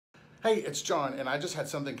Hey, it's John, and I just had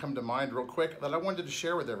something come to mind real quick that I wanted to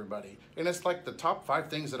share with everybody. And it's like the top 5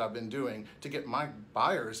 things that I've been doing to get my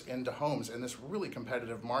buyers into homes in this really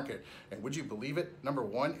competitive market. And would you believe it? Number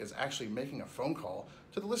one is actually making a phone call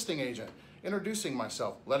to the listing agent, introducing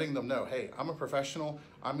myself, letting them know, hey, I'm a professional,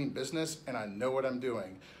 I'm in business, and I know what I'm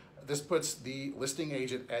doing. This puts the listing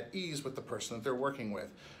agent at ease with the person that they're working with.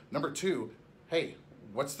 Number two, hey,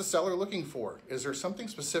 what's the seller looking for? Is there something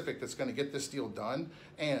specific that's going to get this deal done?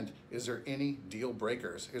 And is there any deal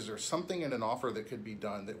breakers? Is there something in an offer that could be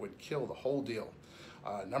done that would kill the whole deal?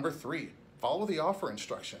 Number three, follow the offer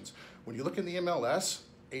instructions. When you look in the MLS,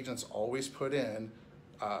 agents always put in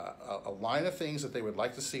a line of things that they would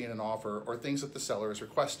like to see in an offer or things that the seller is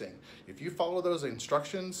requesting. If you follow those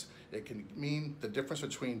instructions, it can mean the difference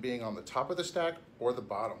between being on the top of the stack or the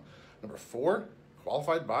bottom. Number four,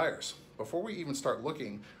 qualified buyers. Before we even start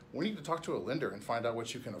looking, we need to talk to a lender and find out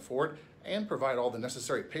what you can afford and provide all the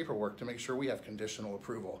necessary paperwork to make sure we have conditional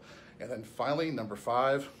approval. And then finally, number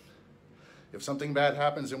five, if something bad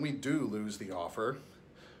happens and we do lose the offer,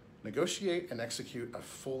 negotiate and execute a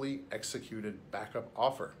fully executed backup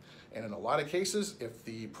offer. And in a lot of cases, if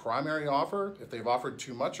the primary offer, if they've offered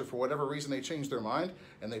too much or for whatever reason they change their mind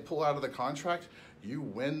and they pull out of the contract, you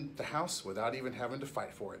win the house without even having to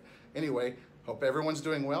fight for it. Anyway, hope everyone's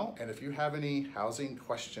doing well, and if you have any housing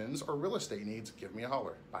questions or real estate needs, give me a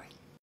holler. Bye.